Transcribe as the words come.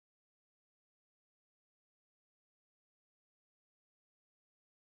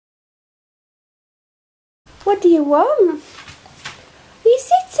What do you want? Are you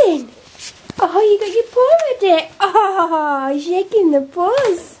sitting? Oh, you got your paw ready. Oh, shaking the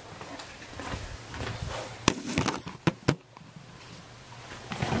paws.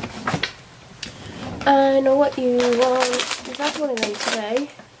 I know what you want. We've had one of them today.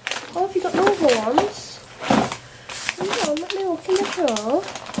 Oh, have you got other ones? Hang on, let me look in the drawer.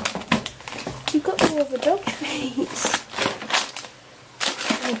 You've got the other dog treats.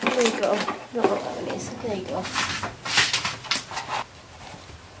 Oh, there you go. Don't know what that is. There you go.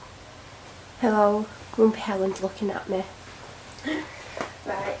 Hello, Grumpy Helen's looking at me.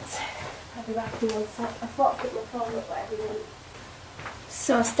 Right, I'll be back in 1 sec. I thought I'd put my phone up where everything.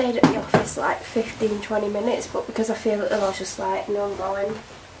 So I stayed at the office like 15-20 minutes, but because I feel ill I was just like, no, I'm going.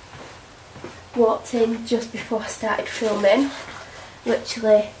 Walked in just before I started filming,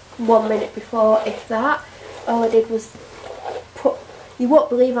 literally 1 minute before, if that. All I did was put, you won't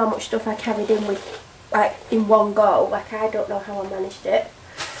believe how much stuff I carried in with, like, in one go. Like, I don't know how I managed it.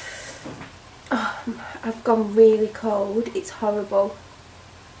 Oh, I've gone really cold, it's horrible.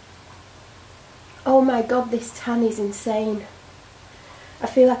 Oh my god, this tan is insane. I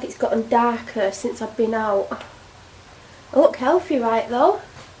feel like it's gotten darker since I've been out. I look healthy right though.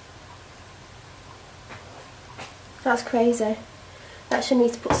 That's crazy. I actually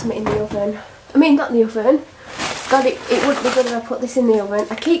need to put something in the oven. I mean, not in the oven. God, it wouldn't be good if I put this in the oven.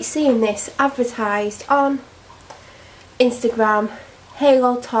 I keep seeing this advertised on Instagram.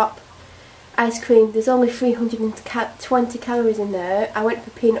 Halo top ice cream. There's only 320 calories in there. I went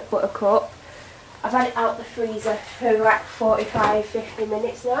for peanut butter cup. I've had it out the freezer for like 45-50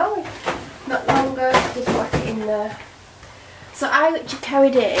 minutes now. Not longer. Just whack it in there. So I literally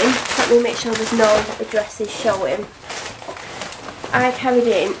carried in, let me make sure there's no addresses showing. I carried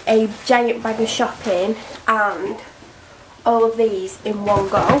in a giant bag of shopping and all of these in one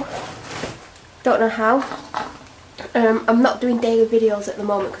go. Don't know how. I'm not doing daily videos at the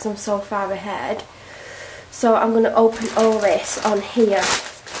moment because I'm so far ahead. So I'm going to open all this on here.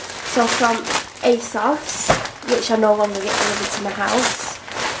 So from ASOS, which I no longer get delivered to my house,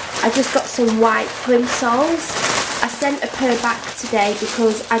 I just got some white plimsolls. I sent a pair back today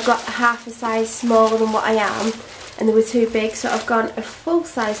because I got half a size smaller than what I am and they were too big, so I've gone a full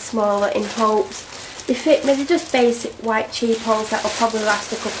size smaller in hopes they fit me. They're just basic white cheap holes that will probably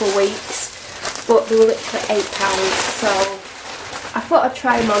last a couple of weeks, but they were literally £8, so I thought I'd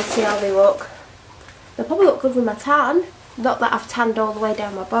try them on, see how they look. They'll probably look good with my tan, not that I've tanned all the way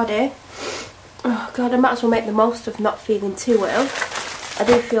down my body. Oh god, I might as well make the most of not feeling too ill. I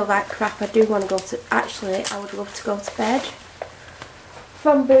do feel like crap. I do want to go to, actually I would love to go to bed.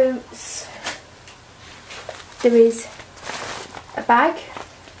 From Boots there is a bag.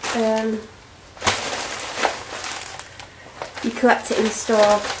 You collect it in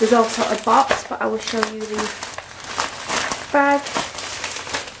store. There's also a box, but I will show you the bag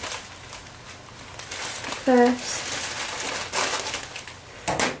first.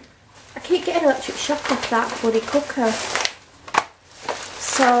 I keep getting electric shock off that bloody cooker.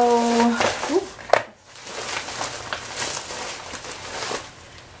 So, ooh,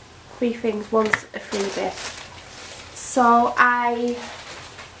 3 things, one's a freebie. So I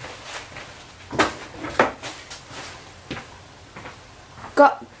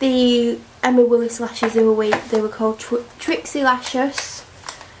got the Emma Willis lashes the other week. They were called Trixie Lashes.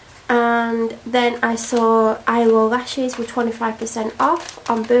 And then I saw ILO lashes were 25% off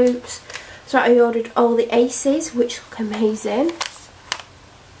on Boots. So I ordered all the Aces, which look amazing.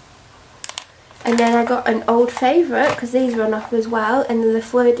 And then I got an old favourite, because these were on offer as well, and then the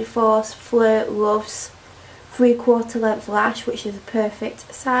Fleur de Force Fleur Loves 3/4 length lash, which is a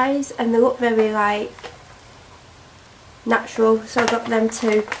perfect size, and they look very like natural, so I got them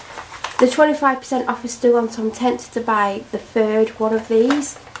too. The 25% off is still on, so I'm tempted to buy the third one of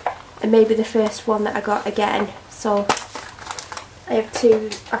these, and maybe the first one that I got again. So I have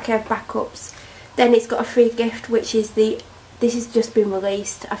two, I can have backups. Then it's got a free gift, which is this has just been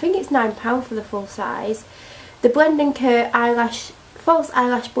released. I think it's £9 for the full size. The Blend and Cure False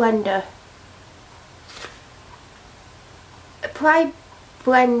Eyelash Blender. Apply,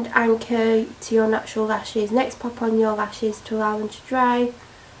 blend and cure to your natural lashes. Next, pop on your lashes to allow them to dry.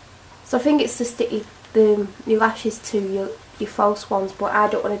 So I think it's to stick your lashes to your false ones, but I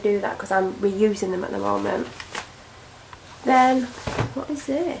don't want to do that because I'm reusing them at the moment. Then, what is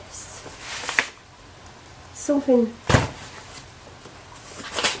this? Something...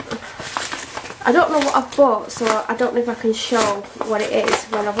 I don't know what I've bought, so I don't know if I can show what it is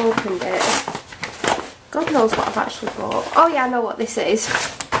when I've opened it. God knows what I've actually bought. Oh yeah, I know what this is.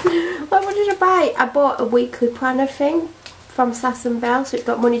 What did I buy? I bought a weekly planner thing from Sass and Bell, so it's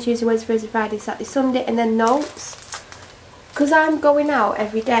got Monday, Tuesday, Wednesday, Thursday, Friday, Saturday, Sunday, and then notes. Because I'm going out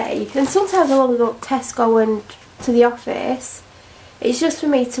every day, and sometimes I'll only go to Tesco and to the office. It's just for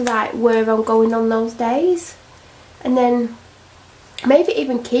me to write where I'm going on those days, and then maybe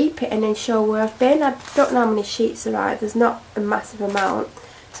even keep it and then show where I've been. I don't know how many sheets there are, there's not a massive amount,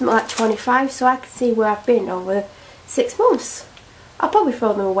 something like 25, so I can see where I've been over 6 months. I'll probably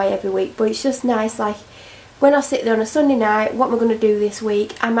throw them away every week, but it's just nice, like when I sit there on a Sunday night, what am I going to do this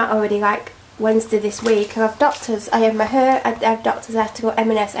week? I'm at already like Wednesday this week, I have doctors, I have my hair, I have doctors, I have to go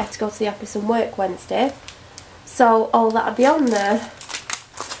M&S, I have to go to the office and work Wednesday, so all that'll be on there.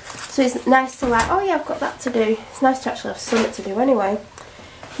 So it's nice to like, oh yeah, I've got that to do. It's nice to actually have something to do anyway.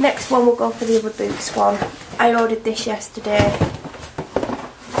 Next one, we'll go for the other boots one. I ordered this yesterday.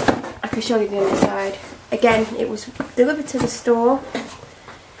 I can show you the other side. Again, it was delivered to the store,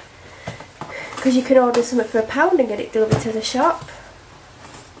 because you can order something for £1 and get it delivered to the shop.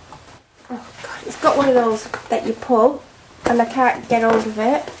 Oh god, it's got one of those that you pull and I can't get hold of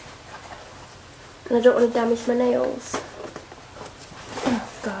it, and I don't want to damage my nails. Oh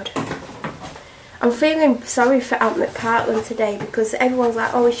god. I'm feeling sorry for Ant McPartland today, because everyone's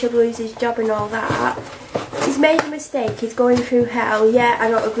like, oh, he should lose his job and all that. He's made a mistake, he's going through hell. Yeah,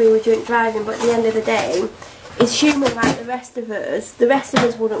 I don't agree with drink driving, but at the end of the day, he's human like the rest of us. The rest of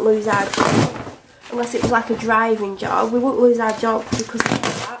us wouldn't lose our job unless it was like a driving job. We wouldn't lose our job because of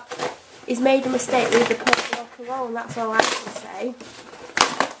that. He's made a mistake, leave the person off alone, that's all I can say.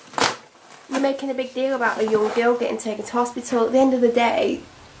 You're making a big deal about a young girl getting taken to hospital. At the end of the day,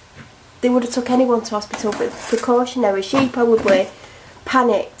 they would have took anyone to hospital, but precautionary. She probably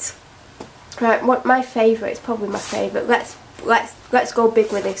panicked. Right, what my favourite, it's probably my favourite. Let's go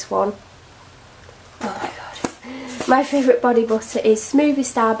big with this one. Oh my god. My favourite body butter is Smoothie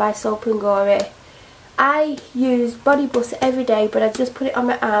Star by Soap and Glory. I use body butter every day, but I just put it on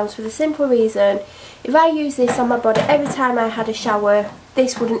my arms for the simple reason, if I use this on my body every time I had a shower,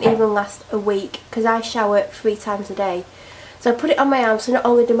 this wouldn't even last a week, because I shower 3 times a day. So I put it on my arms, so not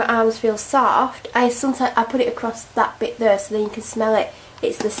only do my arms feel soft, sometimes I put it across that bit there so then you can smell it.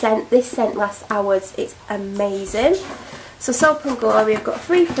 It's the scent, this scent lasts hours, it's amazing. So Soap and Glory, I've got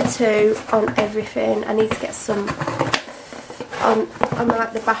 3 for 2 on everything. I need to get some on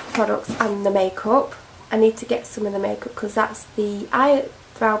like the bath products and the makeup. I need to get some of the makeup because that's the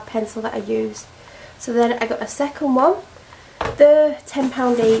eyebrow pencil that I use. So then I got a second one, they're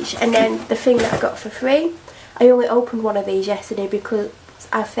 £10 each, and then the thing that I got for free. I only opened one of these yesterday because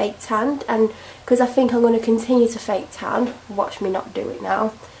I fake tanned, and because I think I'm going to continue to fake tan. Watch me not do it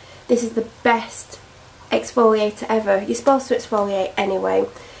now. This is the best exfoliator ever. You're supposed to exfoliate anyway.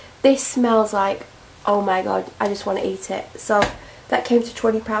 This smells like, oh my god, I just want to eat it. So that came to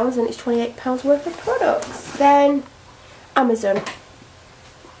 £20 and it's £28 worth of products. Then Amazon.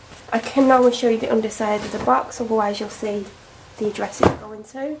 I can only show you the underside of the box, otherwise you'll see the address it's going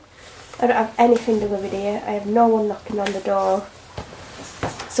to. I don't have anything delivered here. I have no one knocking on the door.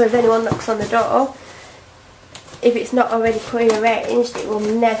 So if anyone knocks on the door, if it's not already pre-arranged, it will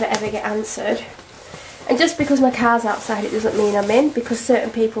never ever get answered. And just because my car's outside, it doesn't mean I'm in, because certain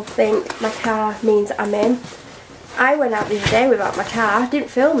people think my car means I'm in. I went out the other day without my car. Didn't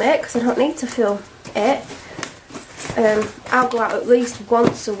film it because I don't need to film it. I'll go out at least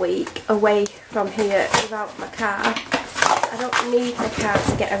once a week away from here without my car. I don't need my car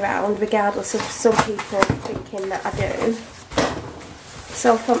to get around, regardless of some people thinking that I do.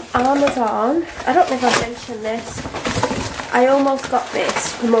 So from Amazon, I don't know if I mentioned this, I almost got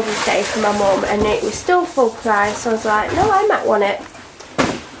this for Mother's Day for my mum, and it was still full price, so I was like, no, I might want it.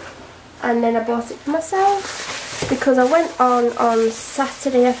 And then I bought it for myself, because I went on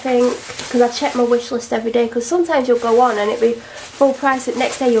Saturday, I think, because I check my wish list every day, because sometimes you'll go on and it'll be full price, and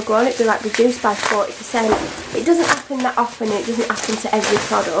next day you'll go on, it'll be like reduced by 40%. It doesn't happen that often, it doesn't happen to every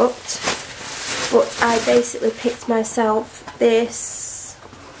product, but I basically picked myself this,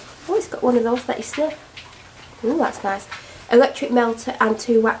 oh, it's got one of those that you sniff. Ooh, that's nice. Electric Melter and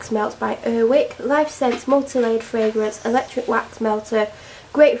 2 Wax Melts by Airwick. Life Scents Multi-Layered Fragrance, Electric Wax Melter.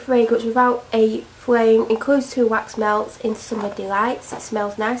 Great fragrance without a flame. Includes 2 wax melts in Summer Delights. It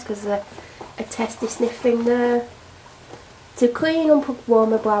smells nice because there's a testy sniff thing there. To clean, unplug,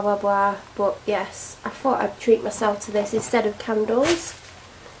 warmer, blah blah blah. But yes, I thought I'd treat myself to this instead of candles.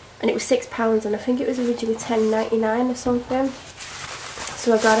 And it was £6 and I think it was originally £10.99 or something.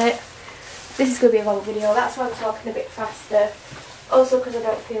 So I got it. This is going to be a long video, that's why I'm talking a bit faster. Also because I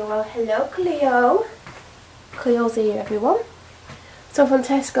don't feel well. Hello Cleo. Cleo's here everyone. So from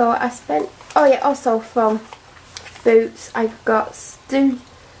Tesco I spent, oh yeah, also from Boots I got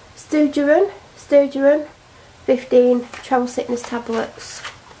Sturgeon 15 travel sickness tablets.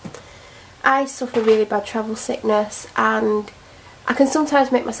 I suffer really bad travel sickness and I can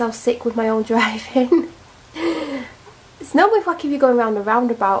sometimes make myself sick with my own driving. It's normally like if you're going around a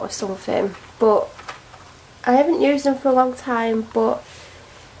roundabout or something, but I haven't used them for a long time, but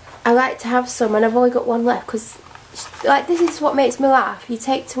I like to have some and I've only got one left because like this is what makes me laugh. You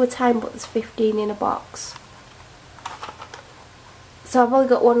take 2 at a time but there's 15 in a box. So I've only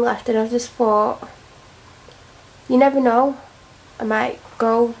got one left and I just thought, you never know, I might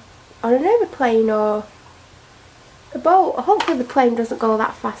go on an aeroplane or a boat. Hopefully the plane doesn't go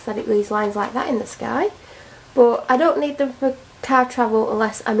that fast that it leaves lines like that in the sky. But I don't need them for car travel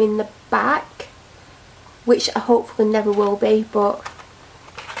unless I'm in the back, which I hopefully never will be, but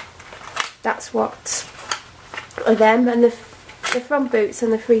that's what are them. And they're from Boots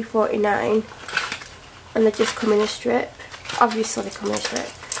and they're $3.49 and they just come in a strip. Obviously they come in a strip.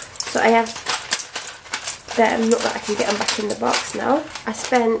 So I have them, not that I can get them back in the box now. I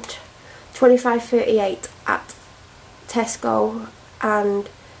spent $25.38 at Tesco and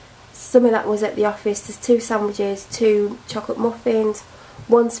some of that was at the office. There's 2 sandwiches, 2 chocolate muffins,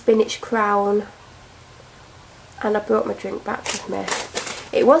 1 spinach crown, and I brought my drink back with me.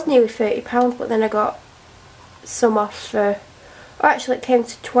 It was nearly £30 but then I got some off for, or actually it came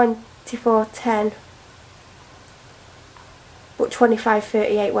to $24.10 but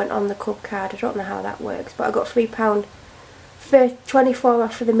 $25.38 went on the club card. I don't know how that works, but I got £3 for 24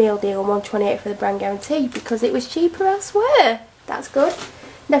 off for the meal deal and $1.28 for the brand guarantee because it was cheaper elsewhere. That's good.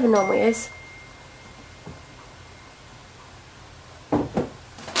 Never normally is.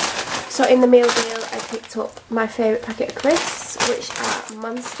 So in the meal deal I picked up my favourite packet of crisps, which are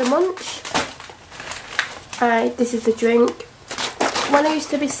Monster Munch. This is the drink. When I used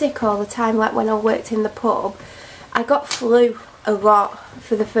to be sick all the time, like when I worked in the pub, I got flu a lot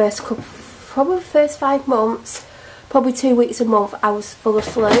for the first couple, probably the first 5 months, probably 2 weeks a month I was full of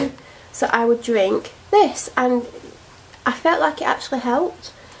flu. So I would drink this and I felt like it actually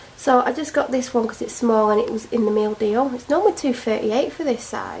helped. So I just got this one because it's small and it was in the meal deal. It's normally $2.38 for this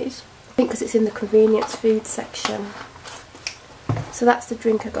size. I think because it's in the convenience food section. So that's the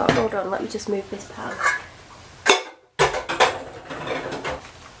drink I got. Hold on, let me just move this pan.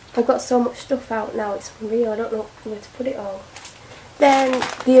 I've got so much stuff out now, it's unreal. I don't know where to put it all. Then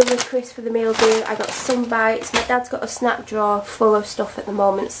the other crisp for the meal deal, I got some bites. My dad's got a snack drawer full of stuff at the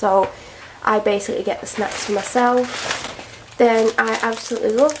moment, so I basically get the snacks for myself. Then I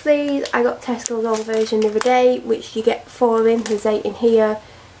absolutely love these. I got Tesco's own version the other day, which you get 4 in, there's 8 in here,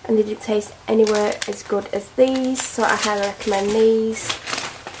 and they didn't taste anywhere as good as these, so I highly recommend these.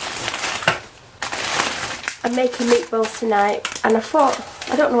 I'm making meatballs tonight, and I thought,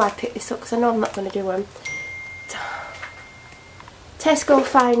 I don't know why I picked this up because I know I'm not going to do them. Tesco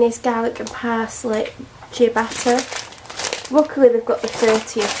Finest garlic and parsley ciabatta. Luckily they've got the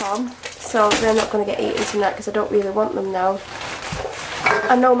 30th on, so they're not going to get eaten tonight because I don't really want them now.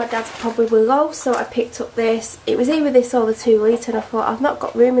 I know my dad's probably low, so I picked up this. It was either this or the 2 litre, and I thought I've not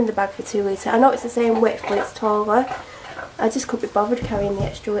got room in the bag for 2 litre. I know it's the same width but it's taller. I just couldn't be bothered carrying the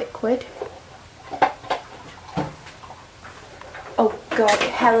extra liquid. Oh god,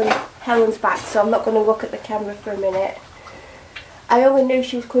 Helen's back, so I'm not going to look at the camera for a minute. I only knew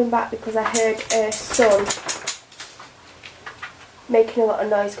she was coming back because I heard her son making a lot of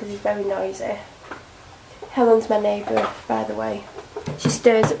noise because he's very noisy. Helen's my neighbour, by the way. She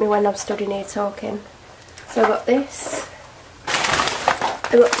stares at me when I'm stood in here talking. So I got this. I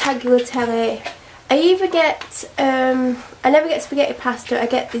got tagliatelle. I either get, I never get spaghetti pasta. I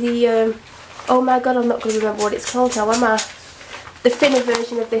get the, oh my god, I'm not going to remember what it's called now, am I? The thinner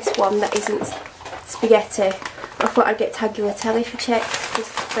version of this one that isn't spaghetti. I thought I'd get tagliatelle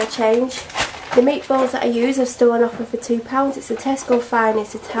for a change. The meatballs that I use are still on offer for £2. It's the Tesco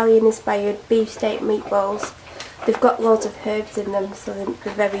Finest Italian inspired beef steak meatballs. They've got loads of herbs in them, so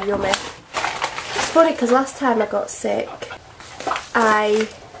they're very yummy. It's funny because last time I got sick, I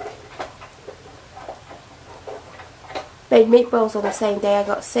made meatballs on the same day I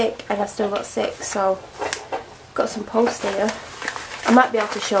got sick and I still got sick, so got some post here. I might be able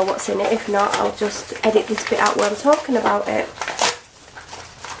to show what's in it, if not I'll just edit this bit out where I'm talking about it.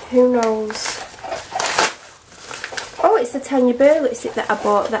 Who knows? Oh, it's the Tanya Burr lipstick that I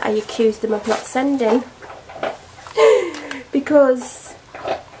bought that I accused them of not sending. Because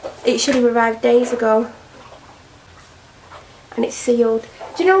it should have arrived days ago. And it's sealed.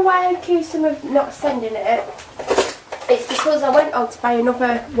 Do you know why I accused them of not sending it? It's because I went on to buy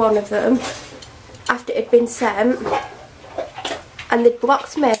another one of them after it had been sent. And they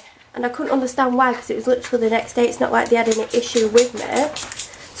blocked me, and I couldn't understand why because it was literally the next day. It's not like they had any issue with me.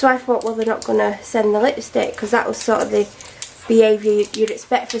 So I thought, well, they're not going to send the lipstick, because that was sort of the behaviour you'd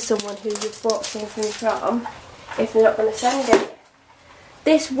expect for someone who you've bought something from, if they're not going to send it.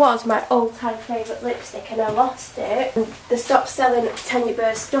 This was my all-time favourite lipstick and I lost it. They stopped selling Tanya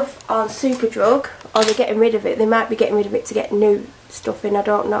Burr stuff on Superdrug, or they're getting rid of it. They might be getting rid of it to get new stuff in, I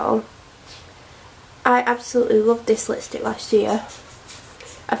don't know. I absolutely loved this lipstick last year.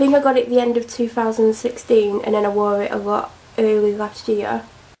 I think I got it at the end of 2016 and then I wore it a lot early last year.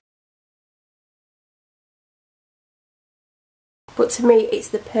 But to me it's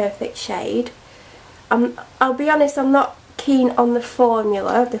the perfect shade. I'll be honest, I'm not keen on the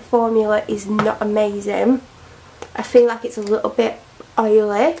formula. The formula is not amazing. I feel like it's a little bit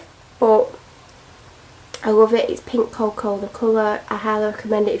oily, but I love it. It's pink cocoa, the colour. I highly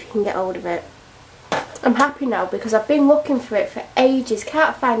recommend it if you can get hold of it. I'm happy now because I've been looking for it for ages,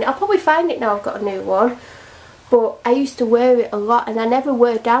 can't find it. I'll probably find it now I've got a new one, but I used to wear it a lot and I never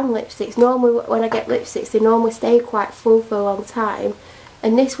wear down lipsticks. Normally when I get lipsticks they normally stay quite full for a long time,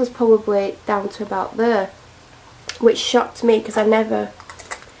 and this was probably down to about there, which shocked me because I never,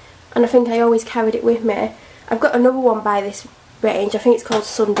 and I think I always carried it with me. I've got another one by this range, I think it's called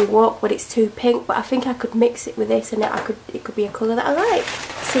Sunday Walk, but it's too pink, but I think I could mix it with this and it could be a colour that I like.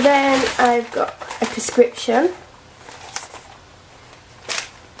 So then I've got a prescription.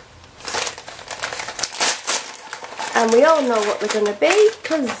 And we all know what they're going to be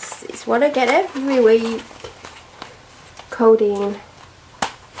because it's what I get every week. Codeine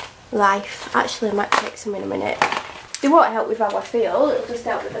Life. Actually I might take some in a minute. They won't help with how I feel, it'll just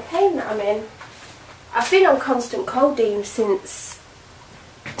help with the pain that I'm in. I've been on constant codeine since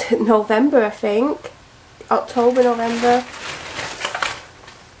November, I think. October, November.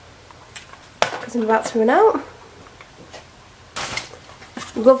 Because I'm about to run out.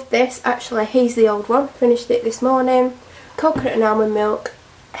 Love this, actually. Here's the old one. Finished it this morning. Coconut and almond milk.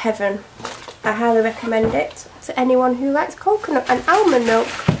 Heaven. I highly recommend it to anyone who likes coconut and almond milk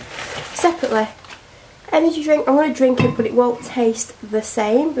separately. Energy drink, I'm going to drink it but it won't taste the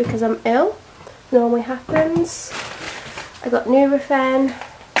same because I'm ill. Normally happens. I got Nurofen.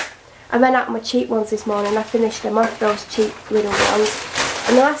 I ran out of my cheap ones this morning. I finished them off, those cheap little ones.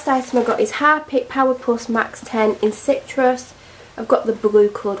 And the last item I got is Harpic Power Plus Max 10 in citrus. I've got the blue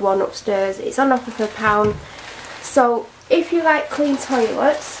coloured one upstairs. It's on offer for £1. So if you like clean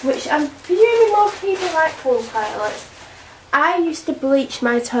toilets, which I'm presuming most people like clean toilets, I used to bleach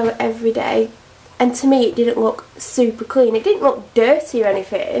my toilet every day. And to me it didn't look super clean. It didn't look dirty or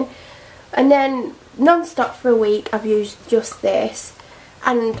anything. And then non-stop for a week I've used just this.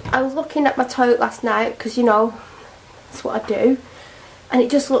 And I was looking at my toilet last night because, you know, that's what I do. And it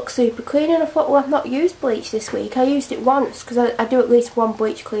just looks super clean and I thought, well, I've not used bleach this week. I used it once because I do at least one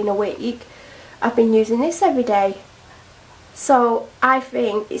bleach clean a week. I've been using this every day. So I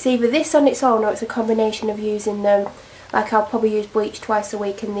think it's either this on its own or it's a combination of using them. Like I'll probably use bleach twice a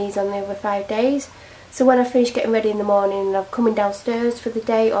week and these on the other 5 days. So when I finish getting ready in the morning and I'm coming downstairs for the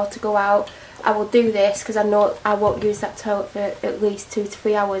day or to go out, I will do this because I know I won't use that toilet for at least 2 to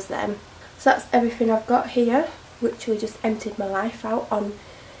 3 hours then. So that's everything I've got here. Literally just emptied my life out on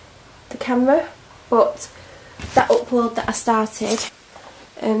the camera. But that upload that I started,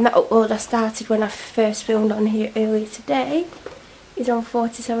 when I first filmed on here earlier today, is on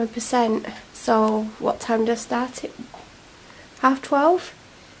 47%. So what time did I start it? 12:30?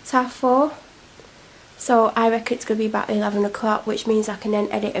 It's 4:30. So I reckon it's going to be about 11 o'clock, which means I can then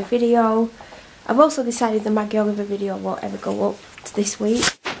edit a video. I've also decided the Maggie Oliver video won't ever go up this week.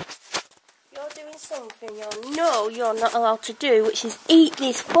 You're doing something you know you're not allowed to do, which is eat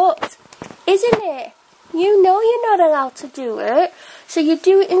this foot, isn't it? You know you're not allowed to do it, so you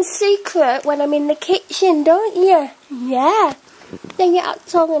do it in secret when I'm in the kitchen, don't you? Yeah. Then you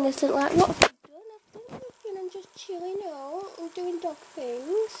act all innocent like, what have you done? I've done nothing, I'm just chilling out and doing dog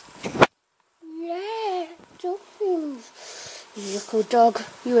things. Yeah, dog things. You little dog.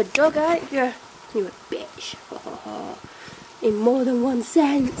 You a dog, aren't you? You a bitch. In more than one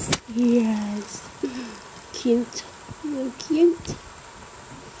sense. Yes. Cute. You're cute.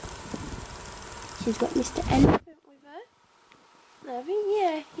 She's got Mr. Elephant with her. Haven't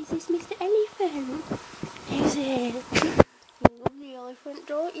you? Is this Mr. Elephant? Is it? You love the elephant,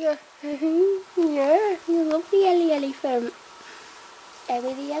 don't you? Yeah, you love the elephant.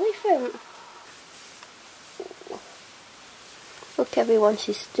 Ellie the elephant. Look everyone,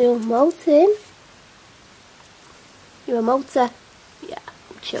 she's still molting. You a molter? Yeah,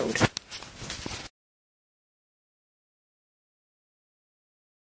 I'm chilled.